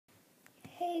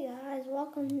Hey guys,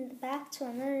 welcome back to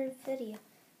another video.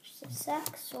 Just a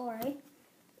sec, sorry.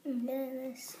 I'm getting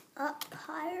this up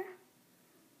higher.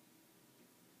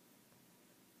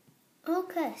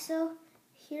 Okay, so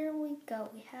here we go.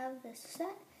 We have this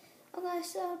set. Okay,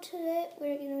 so today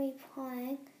we're going to be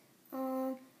playing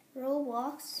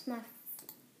Roblox. It's my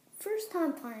first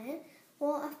time playing it.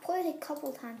 Well, I've played it a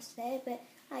couple times today, but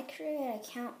I created an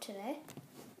account today.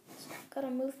 So I've got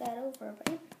to move that over a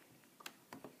bit.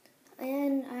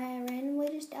 And I randomly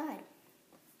just died.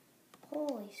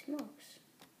 Holy smokes.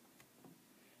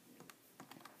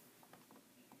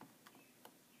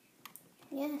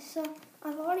 Yeah, so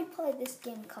I've already played this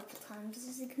game a couple times.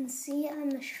 As you can see, I'm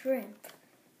a shrimp.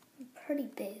 I'm pretty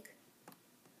big.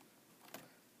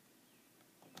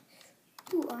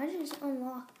 Ooh, I just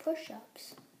unlocked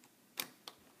push-ups.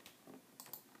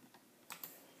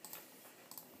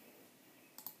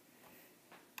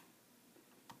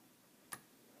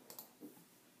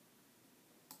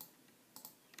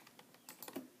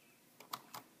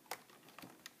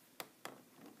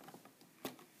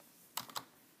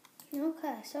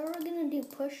 Okay, so we're gonna do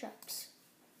push-ups.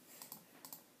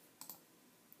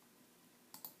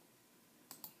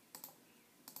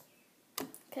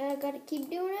 Okay, I gotta keep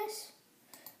doing this.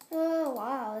 Oh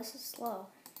wow, this is slow.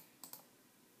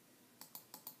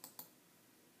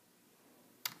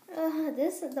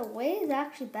 The weight is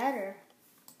actually better.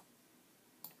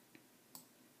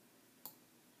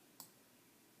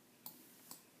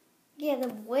 Yeah,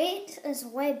 the weight is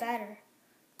way better.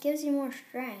 Gives you more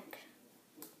strength.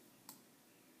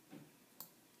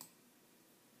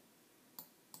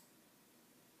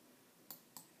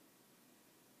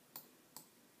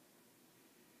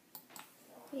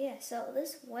 Yeah, so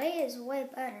this way is way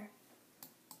better.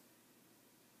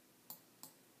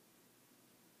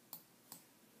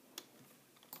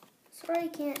 Sorry, I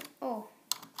can't. Oh,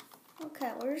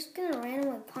 okay. We're just gonna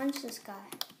randomly punch this guy.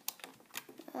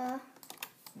 Yeah.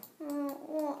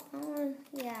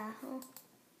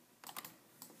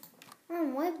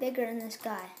 I'm way bigger than this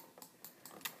guy.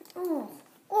 Oh!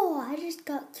 I just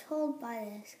got killed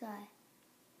by this guy.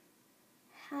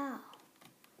 How?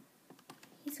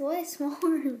 He's way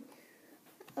smaller.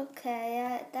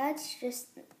 Okay, that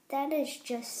is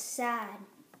just sad.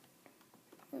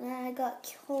 And I got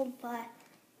killed by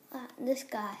this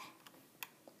guy.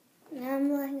 And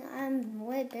I'm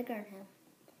way bigger than him.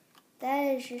 That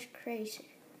is just crazy.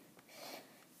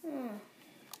 Oh,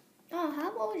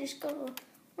 how about we just go to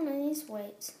one of these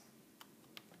weights?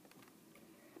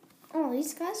 Oh,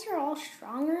 these guys are all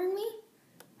stronger than me?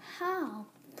 How?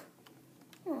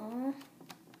 Oh,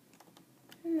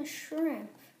 I'm a shrimp.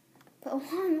 But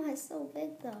why am I so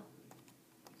big though?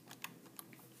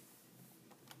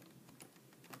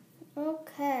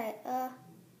 Okay,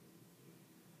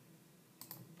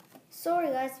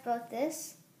 sorry guys about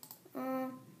this.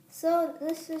 So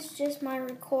this is just my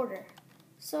recorder.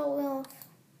 So we'll,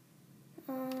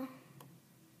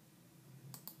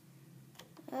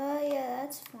 yeah,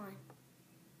 that's fine.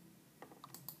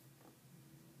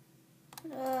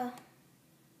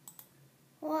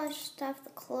 Well, I just have to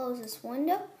close this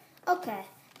window. Okay,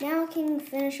 now we can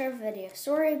finish our video.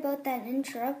 Sorry about that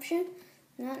interruption.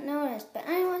 Not noticed, but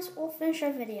anyways, we'll finish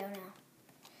our video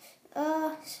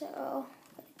now. So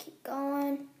gotta keep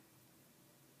going.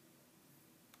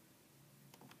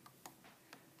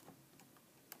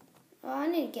 Oh, I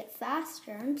need to get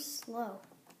faster. I'm slow.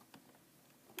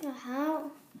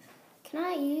 How can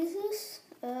I use this?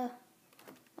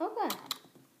 Okay.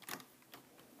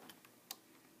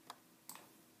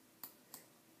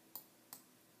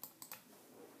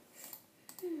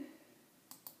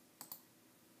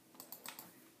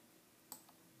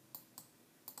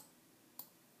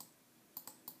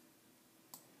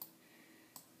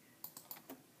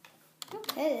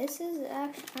 Okay, this is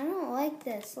actually, I don't like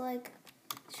this, like,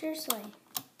 seriously.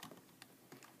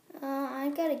 I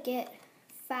gotta get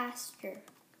faster.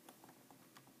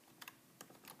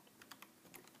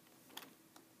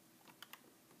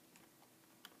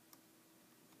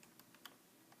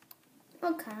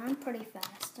 Okay, I'm pretty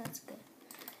fast, that's good.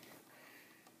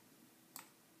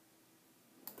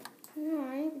 No,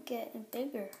 I'm getting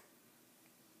bigger.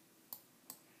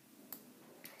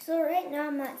 So right now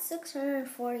I'm at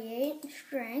 648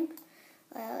 strength.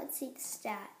 Let's see the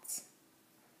stats.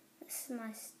 This is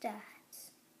my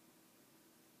stats.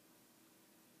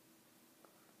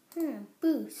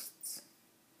 Boosts.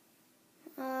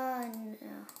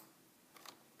 No.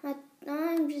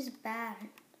 I'm just bad.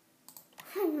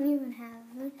 I don't even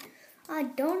have it. I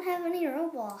don't have any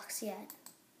Roblox yet.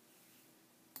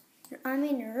 I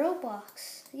mean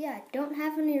Roblox. Yeah, I don't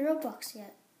have any Roblox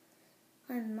yet.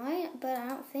 I might, but I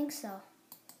don't think so.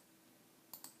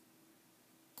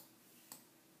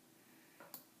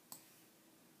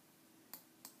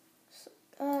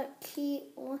 keep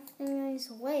lifting these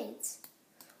weights.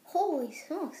 Holy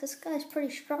smokes, this guy's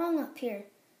pretty strong up here.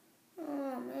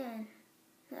 Oh man,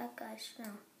 that guy's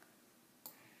strong.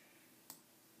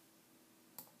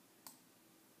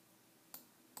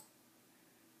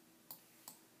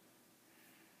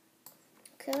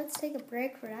 Okay, let's take a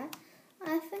break for that.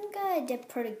 I think I did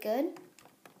pretty good.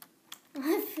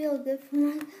 I feel good for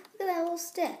my... Look at that little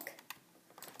stick.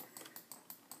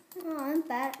 Oh, I'm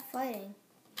bad at fighting.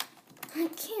 I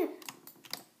can't.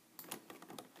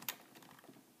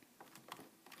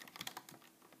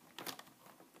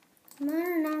 Mine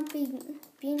are not being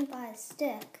beaten by a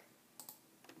stick.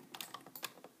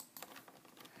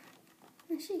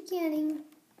 She can't even...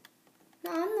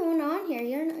 No, I'm the one on here.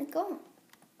 You're not going.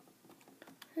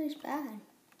 Who's bad?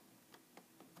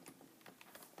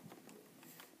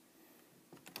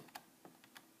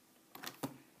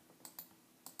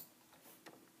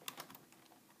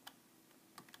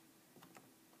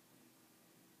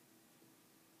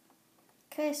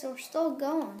 Okay, so we're still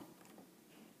going.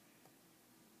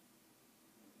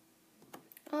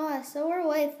 Oh, so we're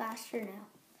way faster now.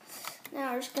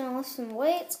 Now we're just gonna lift some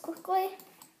weights quickly.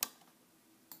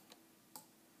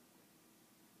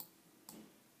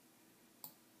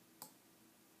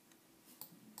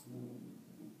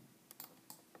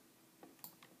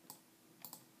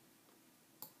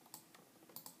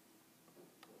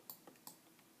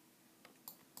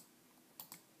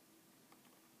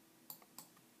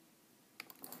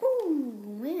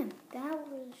 Ooh, man, that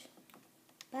was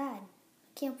bad. I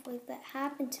can't believe that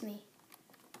happened to me.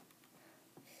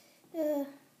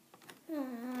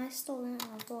 I still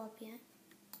didn't level up yet.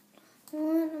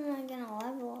 When am I gonna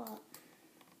level up?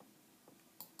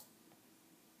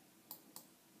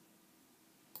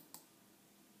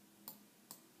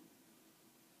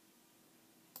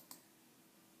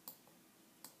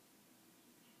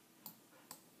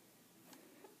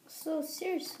 So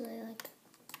seriously, like...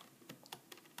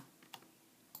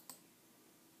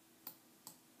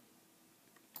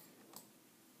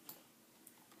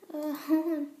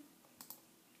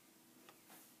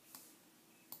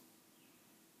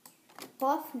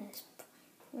 buffness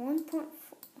 1.4.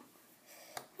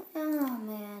 Oh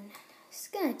man, it's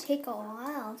gonna take a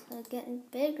while to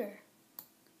get bigger.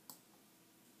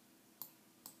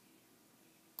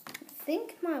 I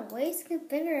think my waist gets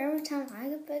bigger every time I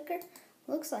get bigger.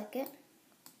 Looks like it.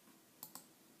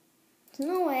 There's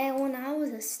no way when I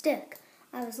was a stick,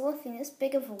 I was lifting this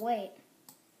big of a weight.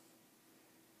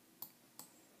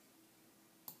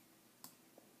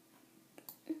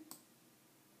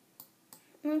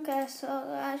 Okay, so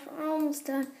guys, we're almost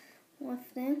done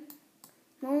lifting.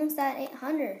 I'm almost at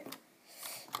 800.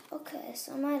 Okay,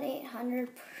 so I'm at 800,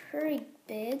 pretty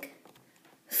big.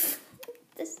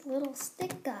 This little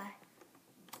stick guy.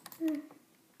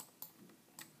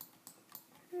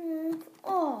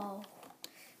 Oh,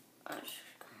 gosh.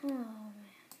 Oh man.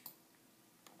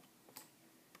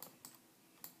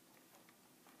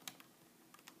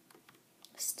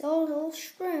 Still a little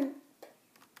shrimp.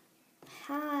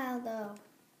 How though?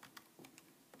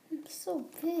 I'm so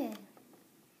big.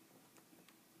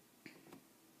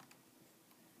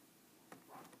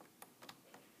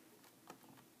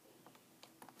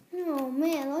 Oh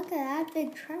man, look at that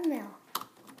big treadmill.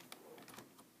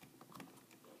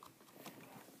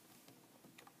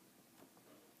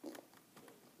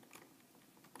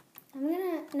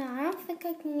 No, I don't think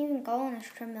I can even go on this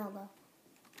treadmill though.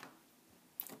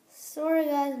 Sorry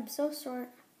guys, I'm so sorry.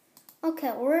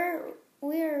 Okay,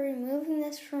 we are removing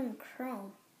this from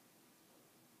Chrome.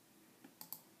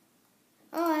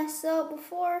 Alright, so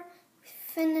before we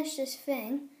finish this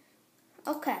thing,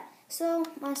 okay, so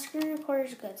my screen recorder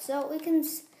is good, so we can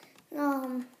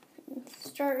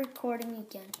start recording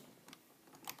again.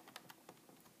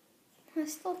 I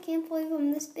still can't believe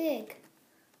I'm this big.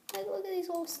 Like, look at these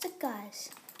little stick guys.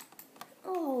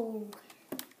 Oh.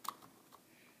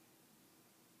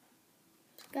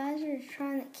 These guys are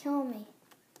trying to kill me.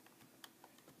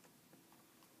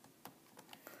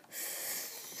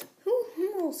 Ooh,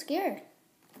 I'm a little scared.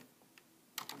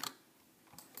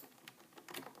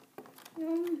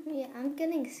 Yeah, I'm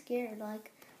getting scared.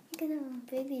 Like, look at how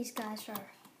big these guys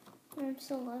are. I'm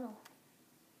so little.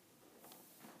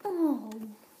 Oh.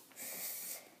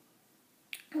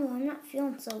 Oh, I'm not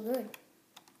feeling so good.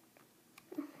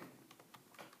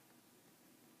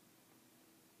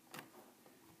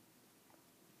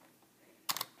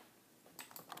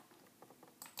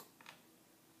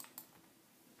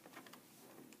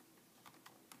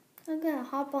 I'm gonna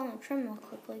hop on the treadmill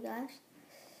quickly, guys.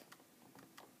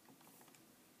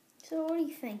 So what do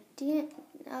you think? Do you,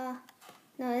 no,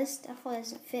 this definitely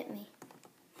doesn't fit me.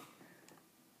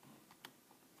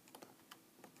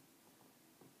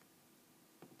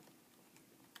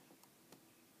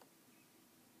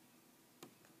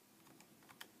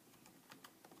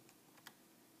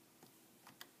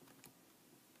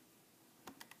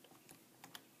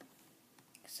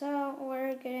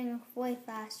 running way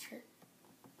faster.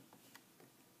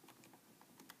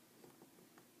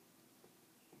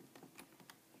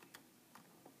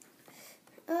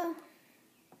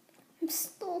 I'm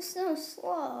still so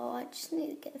slow. I just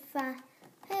need to get fast.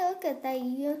 Hey, look at that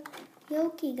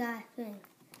Yoki guy thing.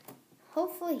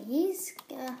 Hopefully he's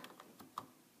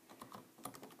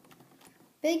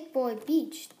Big Boy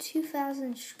Beach,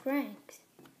 2,000 strength.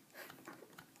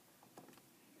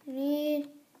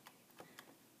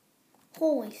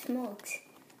 Holy smokes.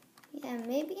 Yeah,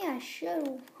 maybe I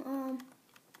should, oh,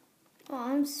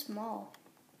 I'm small.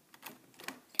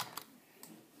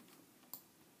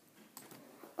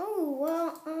 Oh,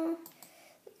 well,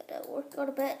 gotta go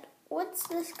to bed. What's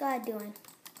this guy doing?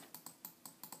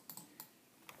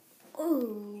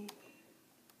 Ooh.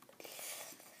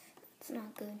 It's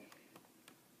not good.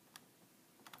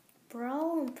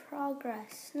 Brawl in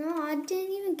progress. No, I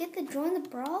didn't even get to join the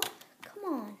brawl.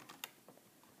 Come on.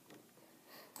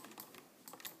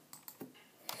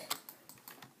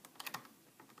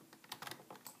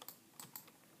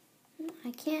 I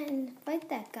can't fight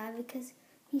that guy because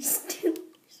he's too small.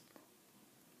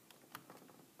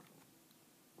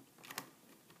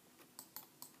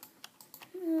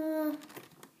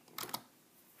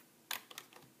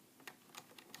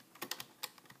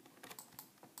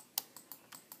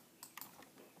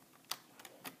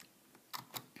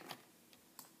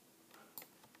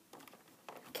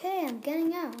 Okay, I'm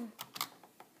getting out.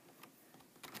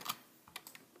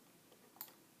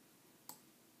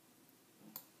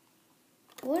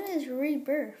 What is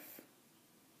rebirth?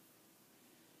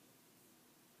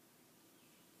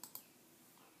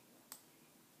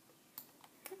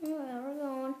 Oh, yeah, we're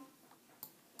going.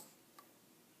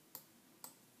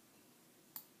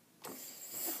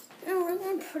 Oh, we're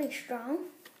going pretty strong.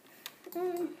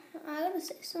 I gotta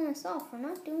say so myself, we're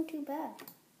not doing too bad.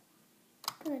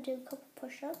 I'm gonna do a couple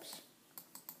push-ups.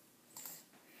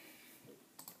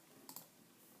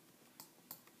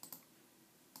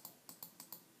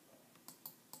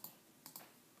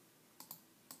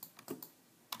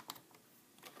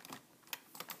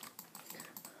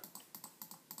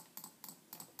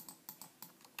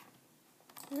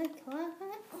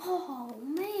 Oh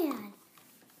man,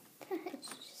 that's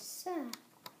just sad.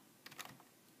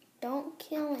 Don't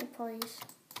kill me, please.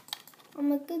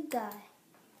 I'm a good guy.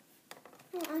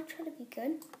 Well, I try to be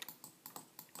good.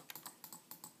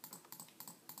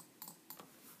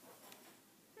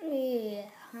 Yeah,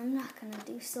 I'm not gonna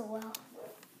do so well.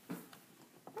 I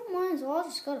might as well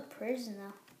just go to prison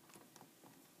though.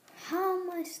 How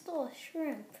am I still a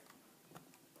shrimp?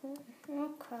 Okay,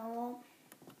 well.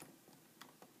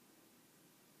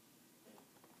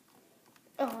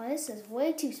 Oh, this is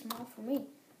way too small for me.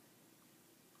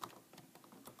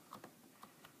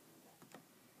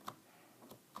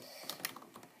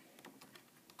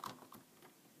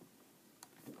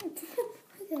 Look at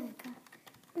that guy.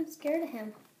 I'm scared of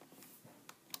him.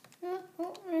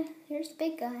 Oh, here's the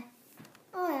big guy.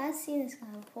 Oh, yeah, I've seen this guy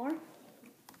before.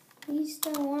 He's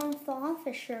the one with the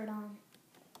office shirt on.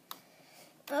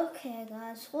 Okay,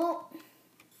 guys. Well,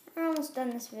 we're almost done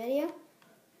this video.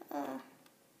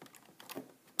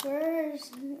 Where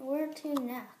to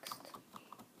next?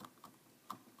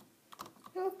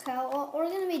 Okay, well, we're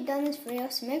gonna be done this video,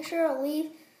 so make sure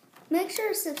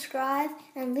to subscribe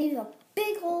and leave a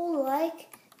big old like,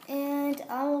 and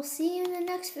I will see you in the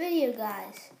next video,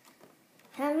 guys.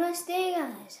 Have a nice day,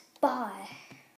 guys. Bye.